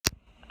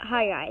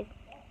Hi guys,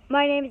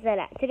 my name is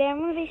Alaa. Today I'm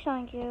going to be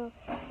showing you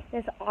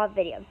this odd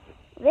video.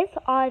 This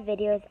odd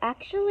video is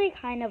actually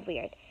kind of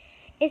weird.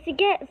 It's to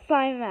get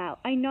slime out.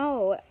 I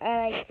know,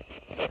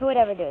 who would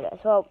ever do this?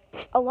 Well,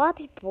 a lot of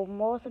people,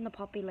 most of the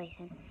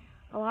population,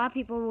 a lot of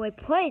people would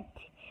put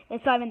the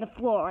slime in the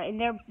floor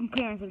and their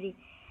parents would be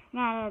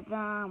mad at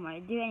them or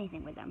do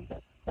anything with them.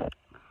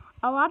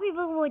 A lot of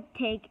people would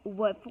take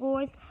wood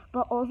floors,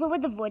 but also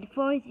with the wood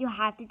floors, you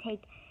have to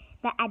take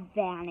the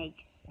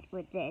advantage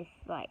with this.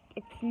 Like,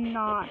 it's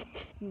not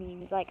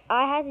mean. Like,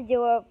 I had to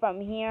do it from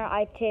here.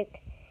 I took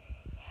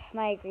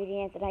my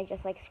ingredients and I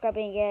just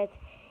scrubbing it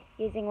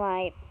using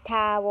my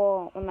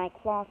towel or my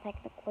cloth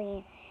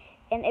technically,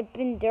 and it's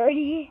been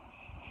dirty.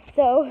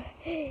 So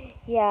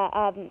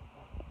yeah,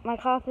 my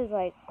cloth is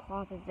dirty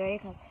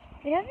because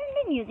we haven't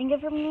been using it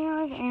for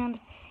years, and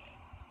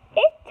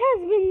it has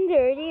been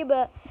dirty.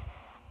 But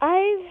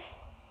I've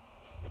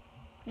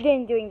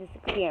been doing this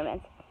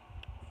experiment.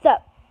 So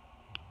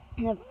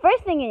the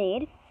first thing you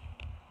need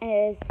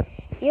is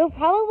you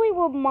probably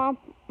will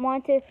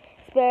want to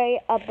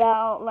spray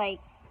about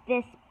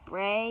this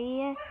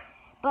spray,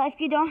 but if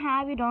you don't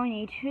have, you don't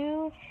need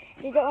to.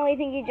 The only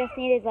thing you just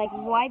need is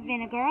white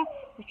vinegar,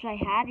 which I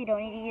have. You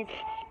don't need to use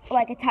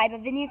a type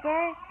of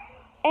vinegar,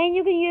 and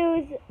you can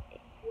use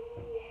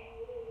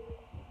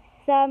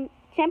some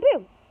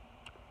shampoo.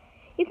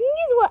 You can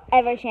use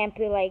whatever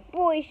shampoo, like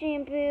boy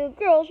shampoo,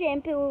 girl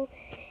shampoo,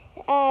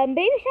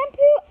 baby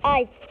shampoo.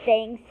 I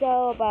think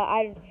so, but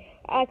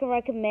I can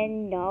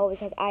recommend no,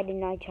 because I did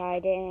not try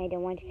it and I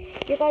didn't want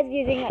you guys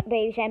using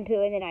baby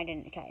shampoo and then I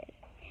didn't try it.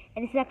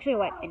 And this is actually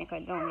white vinegar.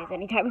 Don't use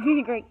any type of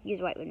vinegar.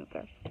 Use white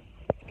vinegar.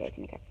 It's good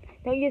vinegar.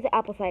 Don't use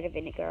apple cider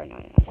vinegar. No.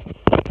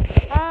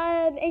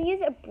 And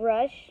use a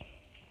brush.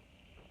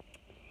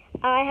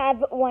 I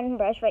have one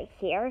brush right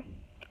here,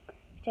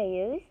 which I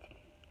used.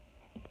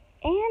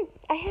 And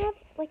I have,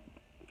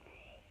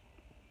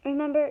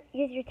 remember,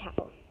 use your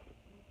towel.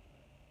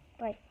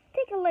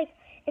 Take a,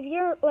 if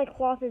your,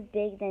 cloth is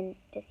big, then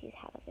just use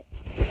half of it.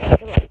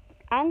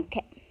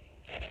 Okay.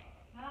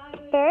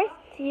 First,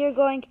 you're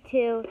going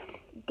to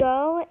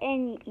go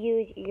and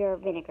use your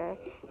vinegar.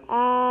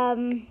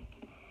 Okay,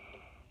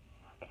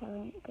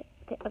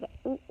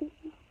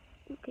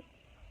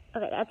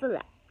 that's a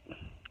lot.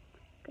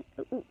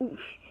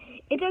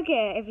 It's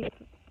okay if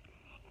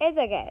it's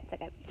okay.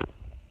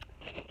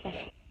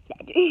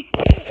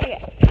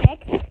 Okay,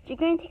 next, you're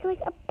going to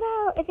take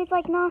about, if it's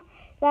not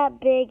that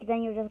big,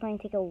 then you're just going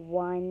to take a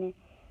 1,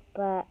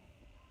 but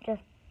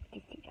just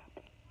 2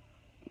 drops.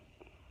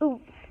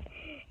 Ooh,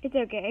 it's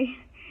okay.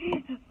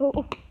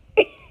 Ooh.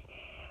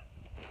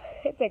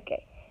 It's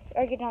okay.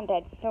 You're not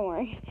dead, don't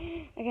worry.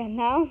 Okay,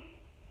 now,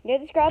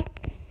 get the scrub.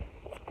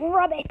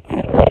 Scrub it.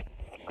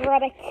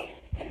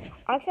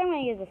 Actually, I'm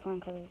going to use this one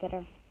because it's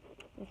better.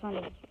 This one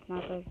is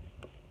not good.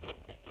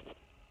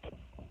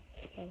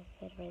 Okay,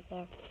 it's right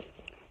there.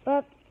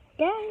 But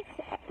guys,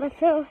 let's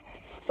talk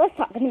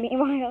in the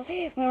meanwhile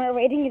when we're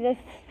waiting this.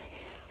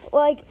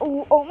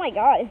 Oh my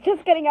god, it's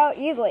just getting out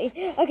easily.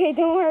 Okay,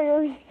 don't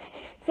worry.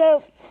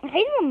 So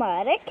here's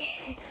my Rake,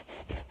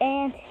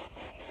 and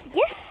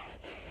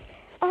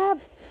yeah,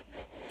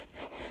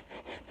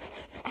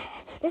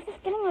 this is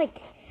getting a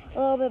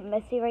little bit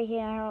messy right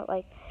here.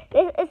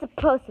 It's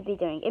supposed to be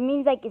doing. It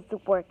means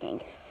it's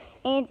working.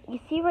 And you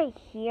see right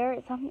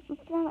here, some of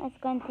them is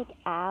going to take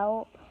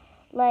out.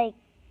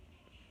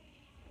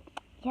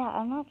 Yeah,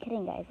 I'm not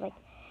kidding, guys.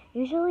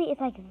 Usually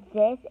it's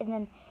this, and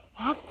then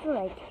you have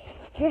to,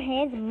 your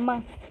hands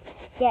must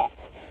get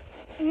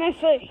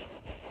messy.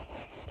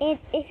 And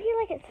if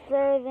you're, a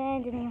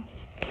servant,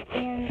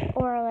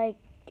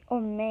 or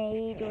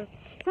maid, or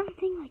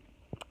something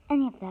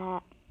any of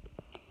that,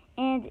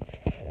 and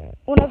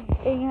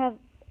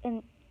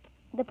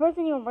the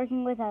person you're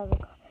working with has,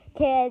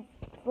 kids,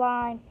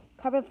 slime,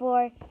 carpet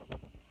floor,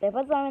 they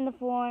put slime in the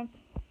floor,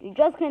 you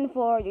just clean the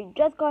floor, you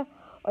just got,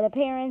 or the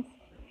parents,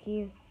 if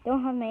you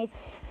don't have maids,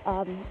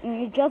 and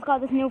you just got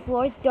this new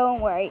floor,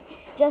 don't worry,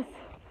 just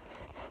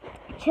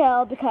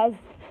chill, because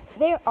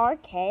there are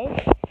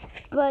kids,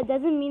 but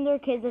doesn't mean they're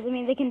kids, doesn't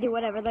mean they can do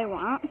whatever they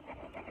want.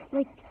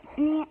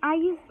 I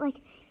use,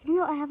 even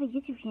though I have a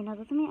YouTube channel,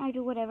 doesn't mean I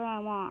do whatever I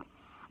want.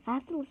 I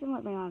have to listen to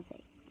what my mom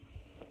says.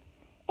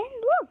 And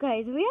look,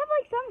 guys, we have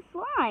some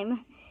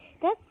slime.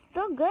 That's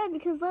so good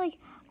because I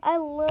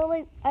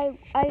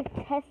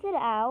tested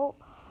out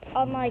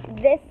on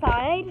this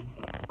side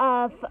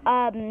of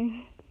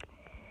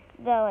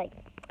the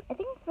I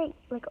think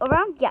it's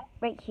around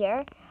right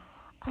here,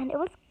 and it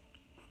was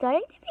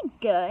starting to be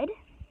good.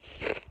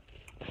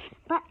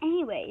 But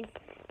anyways,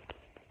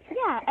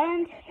 yeah,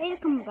 and hey,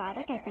 come back.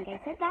 I think I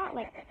said that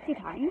 2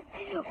 times,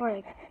 or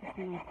this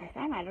is my first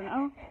time. I don't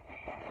know,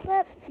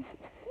 but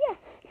yeah.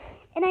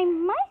 And I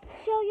might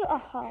show you a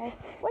haul.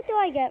 What do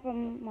I get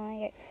from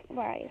my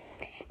variety?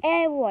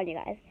 And I warn you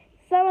guys,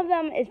 some of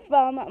them is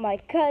from my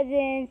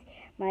cousins,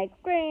 my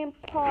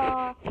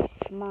grandpa,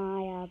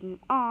 my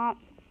aunt.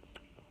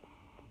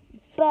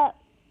 But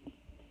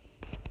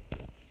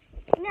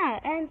yeah,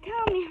 and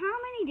tell me how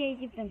many days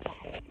you've been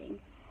fasting.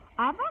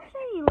 I've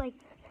actually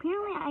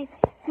apparently it's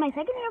my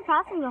second year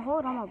fasting the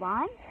whole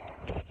Ramadan.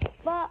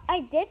 But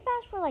I did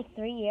fast for like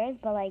 3 years,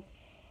 but like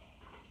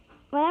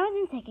when I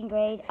was in second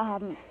grade,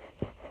 and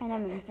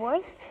I'm in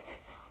fourth,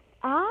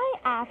 I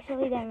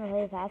actually didn't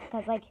really fast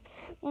because like,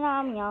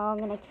 I'm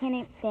young and I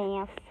can't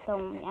fast,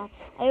 so yeah,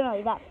 I didn't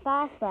really that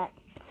fast, but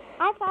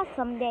I fast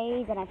some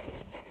days and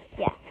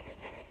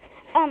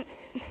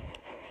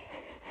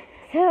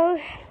so,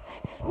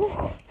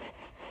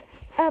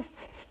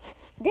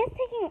 this is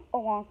taking a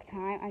long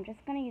time. I'm just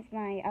gonna use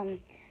my,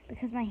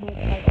 because my hands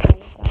are like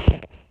really,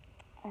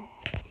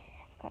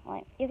 so,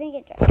 you can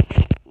get dressed.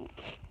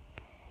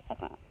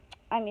 Okay.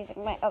 I'm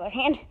using my other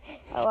hand,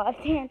 my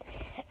left hand.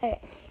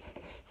 Okay.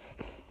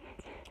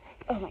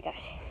 Oh my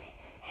gosh.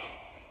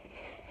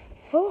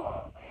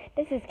 Oh,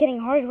 this is getting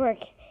hard work.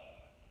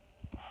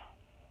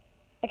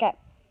 Okay.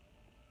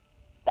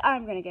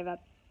 I'm gonna give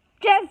up.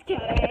 Just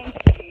kidding.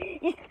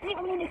 You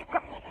still need to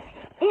scrub.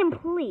 And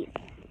please,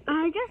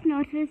 I just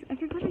noticed, I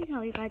forgot to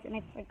tell you guys, and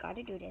I forgot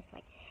to do this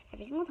like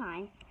every single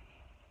time.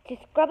 To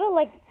scrub it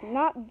like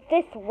not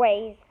this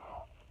way,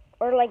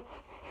 or like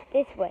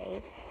this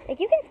way. Like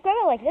you can scrub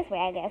it like this way,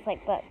 I guess,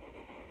 like, but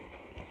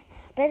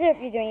better if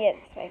you're doing it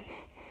this way.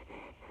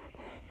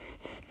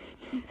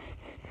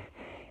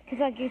 Because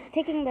like you're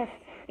taking this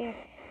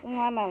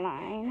line by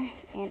line,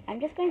 and I'm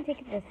just going to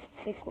take this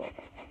big glue.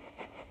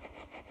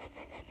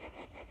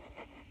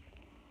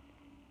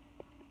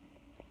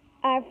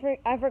 I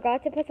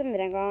forgot to put some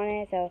vinegar on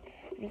it, so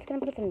I'm just gonna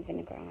put some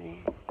vinegar on it.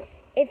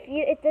 If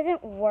it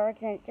doesn't work,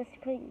 then just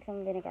putting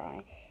some vinegar on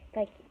it. It's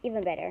like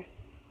even better.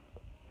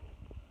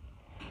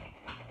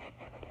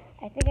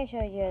 I think I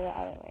showed you the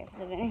other way for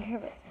the vinegar,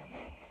 but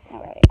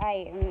not really.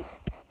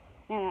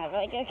 I'm not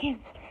really good. Okay,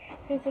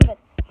 here's some, but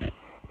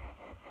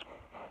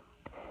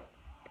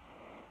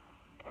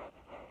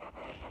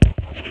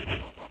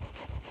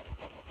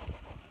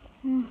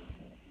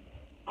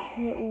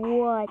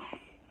what?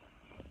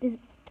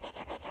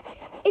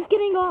 It's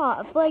getting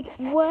off. Like,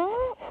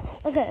 what?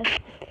 Okay.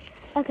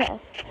 Okay,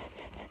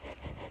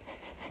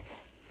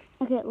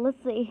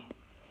 let's see.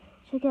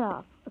 Check it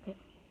off. Okay.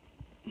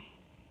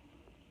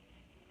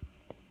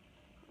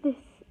 This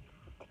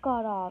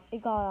got off.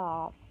 It got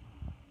off.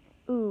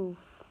 Oof.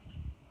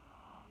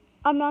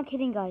 I'm not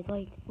kidding, guys.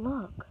 Like,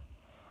 look.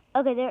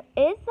 Okay, there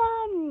is,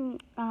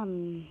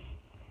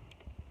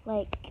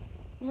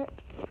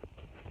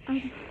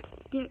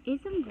 there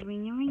is some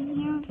greenery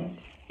here.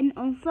 And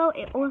also,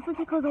 it also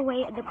takes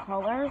away the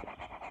color.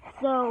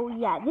 So,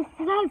 yeah, this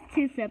has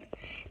 2 steps.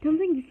 Don't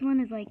think this one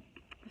is, like,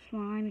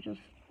 slime. It's just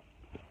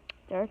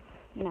dirt.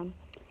 Let's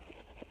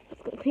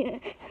go clean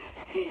it.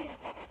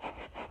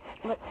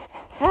 But,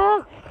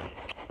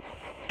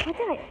 what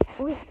did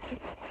wait.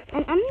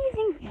 And I'm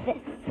using this,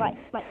 like,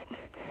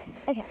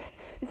 okay.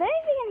 So, if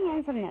you can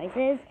hear some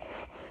noises,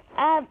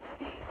 it's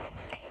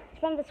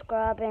from the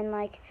scrub, and,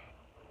 like,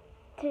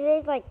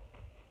 today's,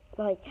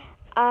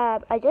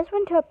 I just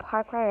went to a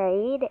park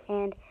ride,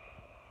 and,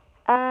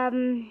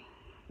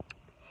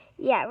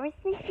 yeah, we're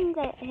thinking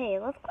that, hey,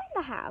 let's clean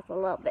the house a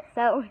little bit.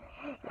 So,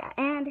 yeah,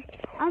 and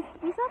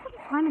we saw some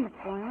slime in the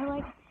floor, and we're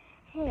like,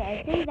 hey,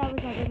 I think that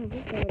was my cousin's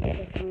sister with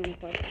the slime in the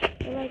floor.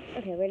 We're like,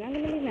 okay, we're not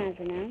going to be mad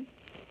for now.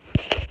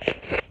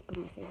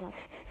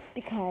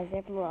 Because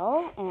they're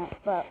below, and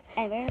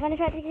we're going to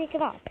try to take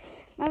it off.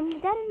 My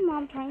dad and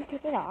mom trying to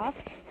take it off,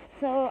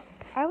 so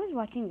I was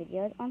watching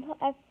videos until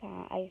I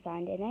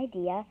found an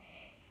idea.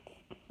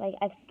 Like,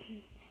 I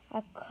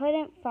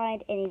couldn't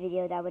find any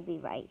video that would be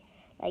right.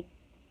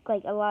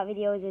 Like a lot of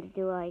videos would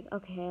do like,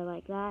 okay,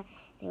 like that.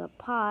 They would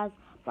pause,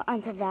 but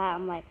until that,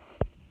 I'm like,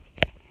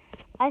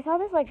 I saw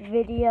this like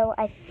video.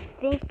 I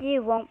think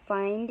you won't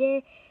find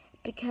it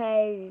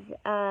because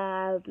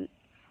I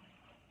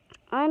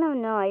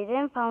don't know. I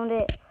didn't find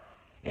it,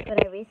 but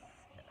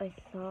I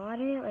saw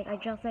it. Like I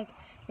just like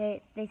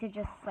they said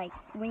just like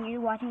when you're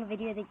watching a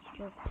video, they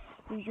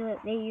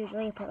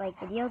usually put like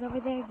videos over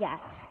there. Yeah,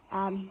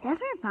 that's where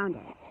I found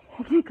it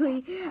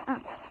technically.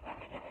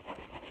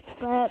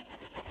 But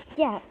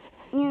yeah,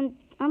 and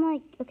I'm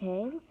like,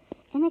 okay,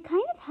 and it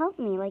kind of helped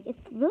me. Like it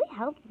really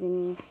helped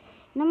me.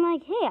 And I'm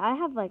like, hey, I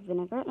have like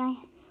vinegar, and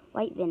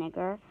white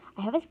vinegar.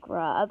 I have a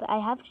scrub. I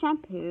have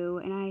shampoo,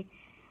 and I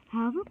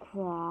have a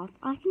cloth.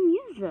 I can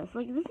use this.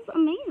 Like this is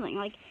amazing.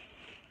 Like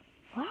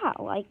wow.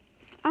 Like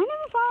I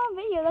never saw a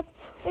video that's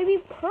maybe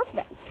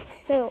perfect.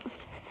 So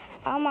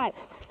I might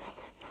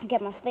get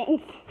my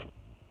things.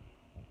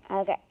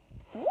 Okay.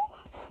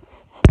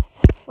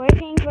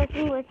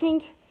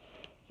 Working.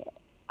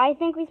 I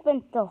think we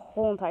spent the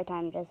whole entire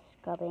time just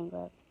scrubbing,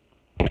 but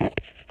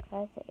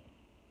let's see.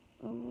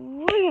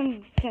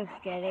 Just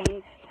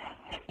kidding.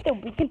 So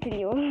we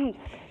continue.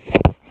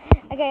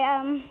 Okay,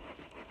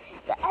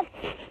 let's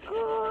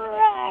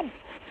scrub.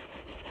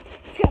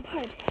 Scrub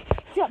hard.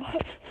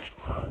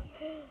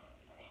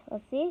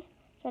 Let's see.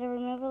 Try to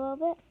remove a little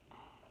bit.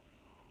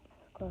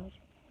 Good.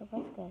 So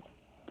that's good.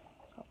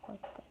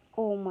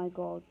 Oh my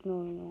god,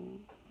 no.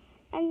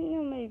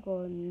 Oh my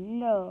god,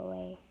 no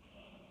way.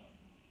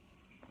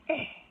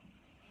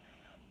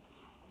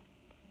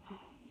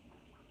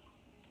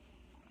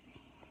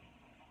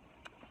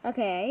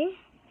 Okay.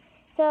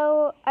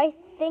 So I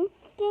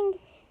thinking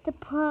to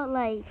put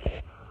like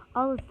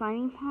all the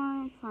slimy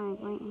parts like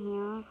right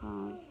here.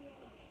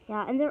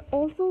 Yeah, and they're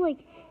also like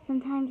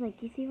sometimes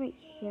like you see right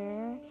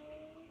here.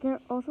 There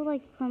also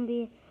like can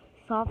be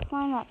soft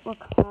slime that will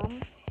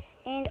come,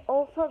 and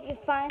also if you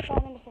find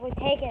slime before we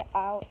take it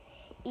out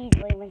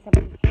easily when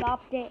somebody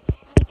dropped it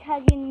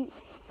because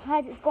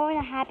it's going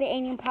to happen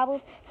and you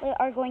probably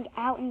are going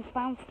out and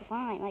found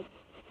slime like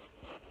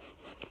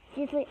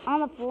seriously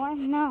on the floor.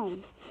 No,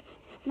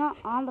 not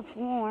on the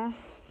floor.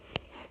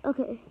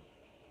 Okay.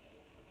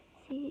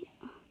 See,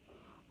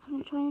 I've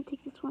been trying to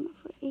take this one up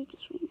for ages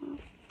right now.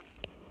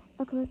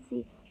 Okay, let's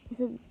see.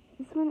 So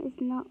this one is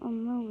not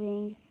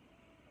moving.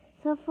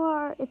 So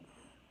far, it's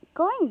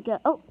going good.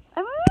 Oh, I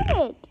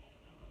removed it!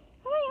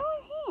 On my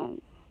own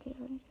hands. Okay,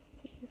 let me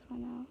just take this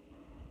one out.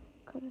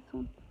 Cut this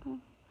one. Oh,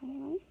 let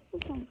me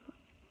take this one before.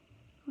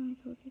 Oh, I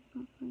told you it's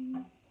not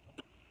funny.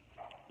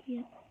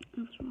 Yep, I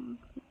was wrong.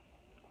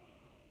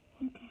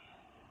 Okay.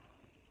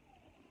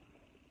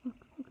 Look,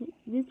 okay,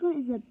 this one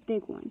is a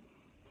big one.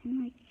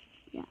 And like,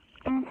 yeah.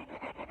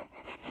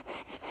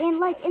 And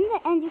like in the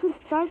end, you can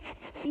start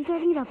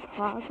starting the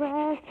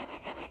progress.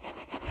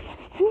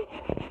 Ooh.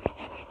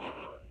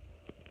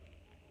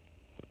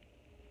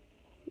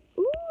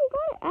 Ooh, we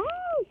got it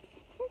out.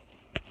 Yes.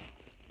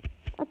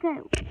 Okay.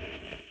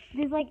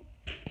 There's like,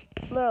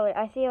 literally,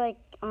 I see like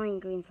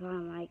orange green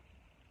slime. Like,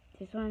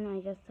 this one,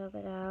 I just took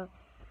it out.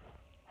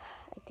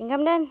 I think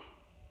I'm done.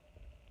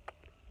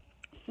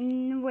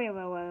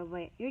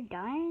 Wait. You're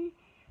done?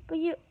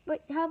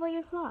 But how about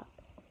your cloth?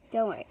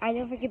 Don't worry, I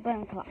don't forget about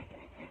the cloth.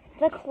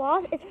 The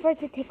cloth is for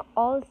to take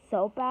all the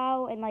soap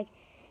out and like,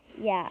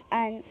 yeah,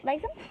 and like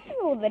sometimes a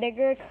little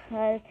vinegar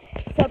because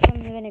soap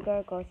and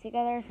vinegar goes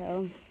together.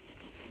 So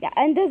yeah,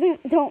 and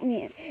it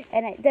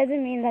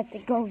doesn't mean that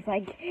it goes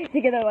like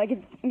together like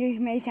you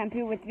made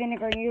shampoo with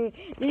vinegar and you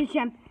use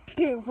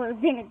shampoo for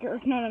vinegar.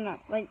 No.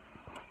 Like,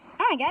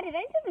 oh my god, did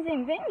I do the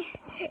same thing?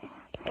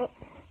 Oh,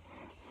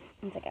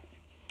 1 second.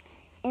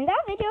 In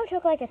that video,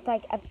 took like it's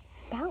like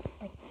about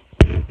like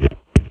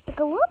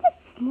a little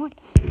bit more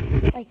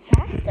like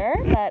faster,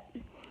 but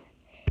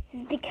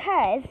it's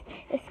because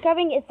the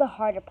scrubbing is the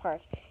harder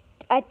part.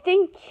 I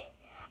think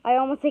I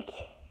almost take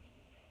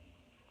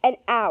an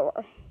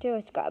hour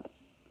to scrub,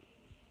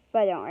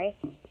 but don't worry,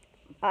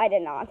 I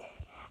did not.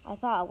 I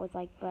thought it was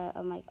like, but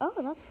I'm like, oh,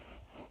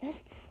 that's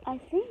I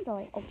think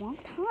like a long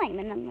time,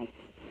 and I'm like,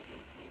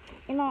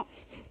 no.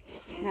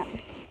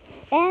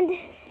 And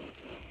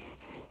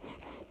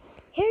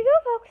here you go,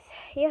 folks.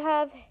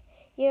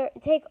 You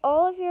take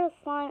all of your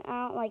slime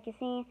out, like you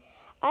see.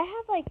 I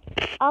have like,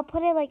 I'll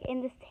put it like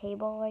in this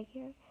table right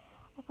here.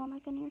 I found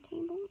like a near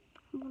table.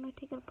 I'm gonna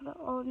take it, put it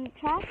all in the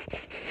trash.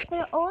 Put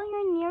it all in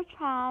your near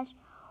trash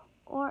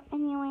or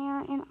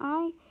anywhere.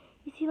 And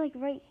you see like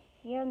right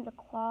here in the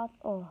cloth.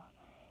 Oh,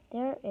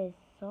 there is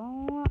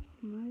so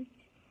much.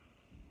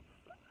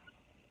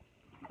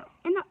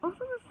 And also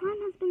the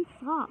slime has been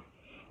soft.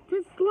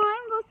 The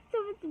slime goes to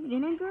with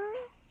vinegar.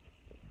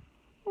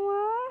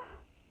 What?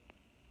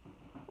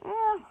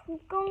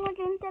 Going like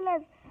into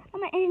this.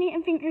 I'm an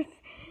alien fingers.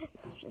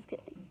 Just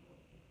kidding.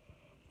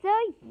 So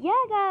yeah,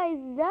 guys,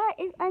 that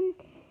is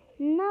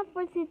enough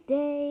for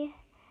today.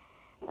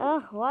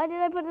 Why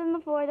did I put it on the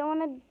floor? I don't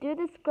want to do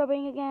the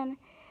scrubbing again.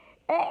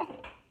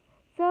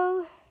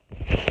 So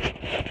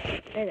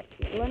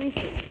let me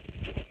see.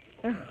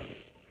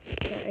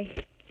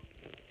 Sorry.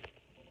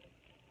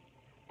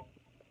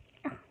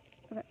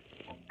 Okay.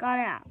 Got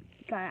it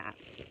out.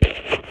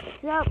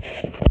 So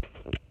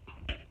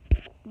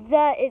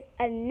that is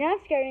enough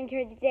scrubbing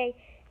for today.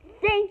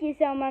 Thank you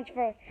so much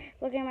for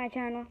looking at my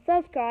channel.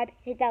 Subscribe,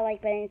 hit that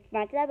like button,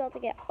 smash that bell to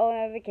get all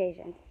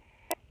notifications.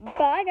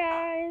 Bye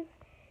guys,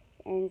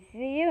 and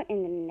see you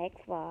in the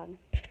next vlog.